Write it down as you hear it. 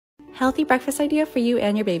Healthy breakfast idea for you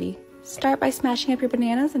and your baby. Start by smashing up your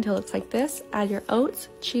bananas until it looks like this. Add your oats,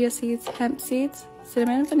 chia seeds, hemp seeds,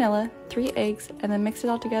 cinnamon and vanilla, 3 eggs, and then mix it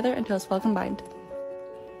all together until it's well combined.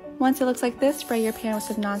 Once it looks like this, spray your pan with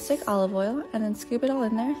some nonstick olive oil and then scoop it all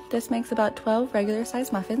in there. This makes about 12 regular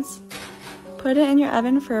sized muffins. Put it in your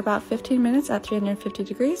oven for about 15 minutes at 350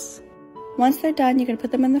 degrees. Once they're done, you can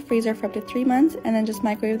put them in the freezer for up to 3 months and then just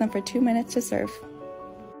microwave them for 2 minutes to serve.